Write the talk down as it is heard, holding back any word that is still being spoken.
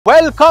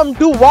Welcome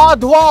to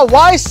Wadhwa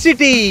Wise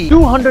City,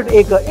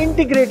 200-acre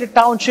integrated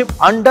township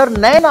under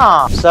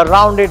Naina,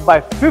 surrounded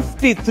by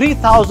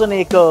 53,000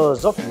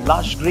 acres of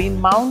lush green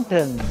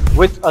mountains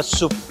with a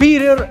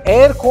superior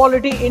air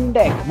quality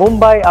index.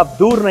 Mumbai ab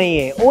dur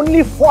nahi hai,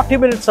 only 40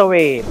 minutes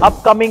away.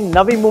 Upcoming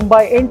Navi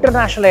Mumbai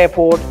International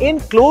Airport in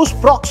close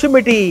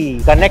proximity.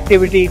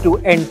 Connectivity to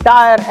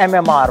entire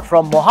MMR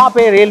from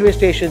Mohape railway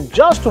station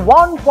just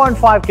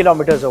 1.5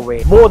 kilometers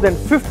away. More than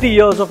 50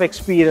 years of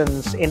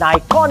experience in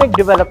iconic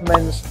development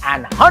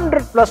and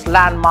 100+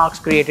 landmarks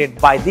created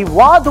by the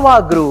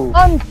Wadhwa Group.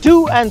 1,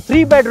 2 and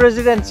 3 bed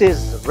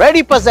residences,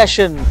 ready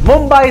possession.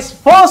 Mumbai's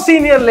first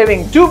senior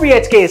living, 2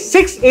 BHK,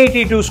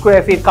 682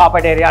 square feet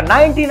carpet area,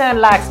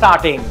 99 lakhs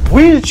starting.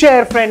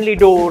 Wheelchair friendly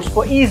doors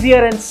for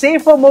easier and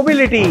safer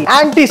mobility.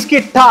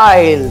 Anti-skid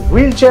tile,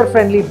 wheelchair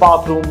friendly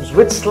bathrooms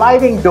with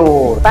sliding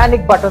door.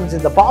 Panic buttons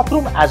in the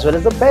bathroom as well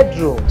as the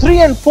bedroom. 3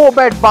 and 4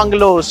 bed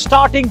bungalows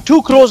starting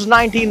 2 crores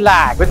 19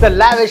 lakh with a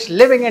lavish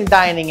living and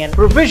dining and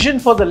provision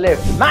for the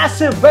lift.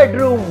 Massive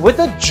bedroom with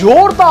a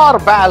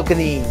jordar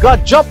balcony.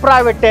 Gajab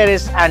private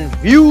terrace and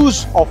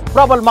views of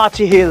Prabal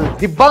Machi Hill.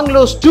 The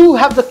bungalows too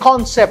have the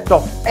concept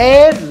of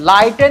air,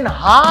 light and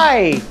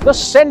high. The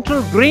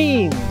central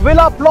green.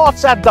 Villa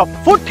plots at the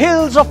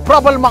foothills of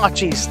Prabal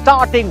Machi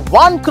starting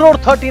 1 crore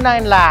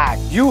 39 lakh.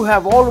 You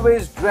have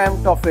always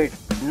dreamt of it.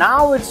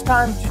 Now it's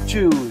time to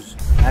choose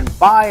and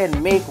buy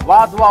and make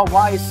Wadhwa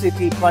Wise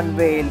City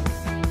Panvel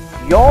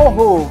your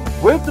home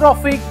with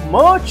Rafiq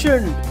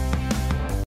Merchant.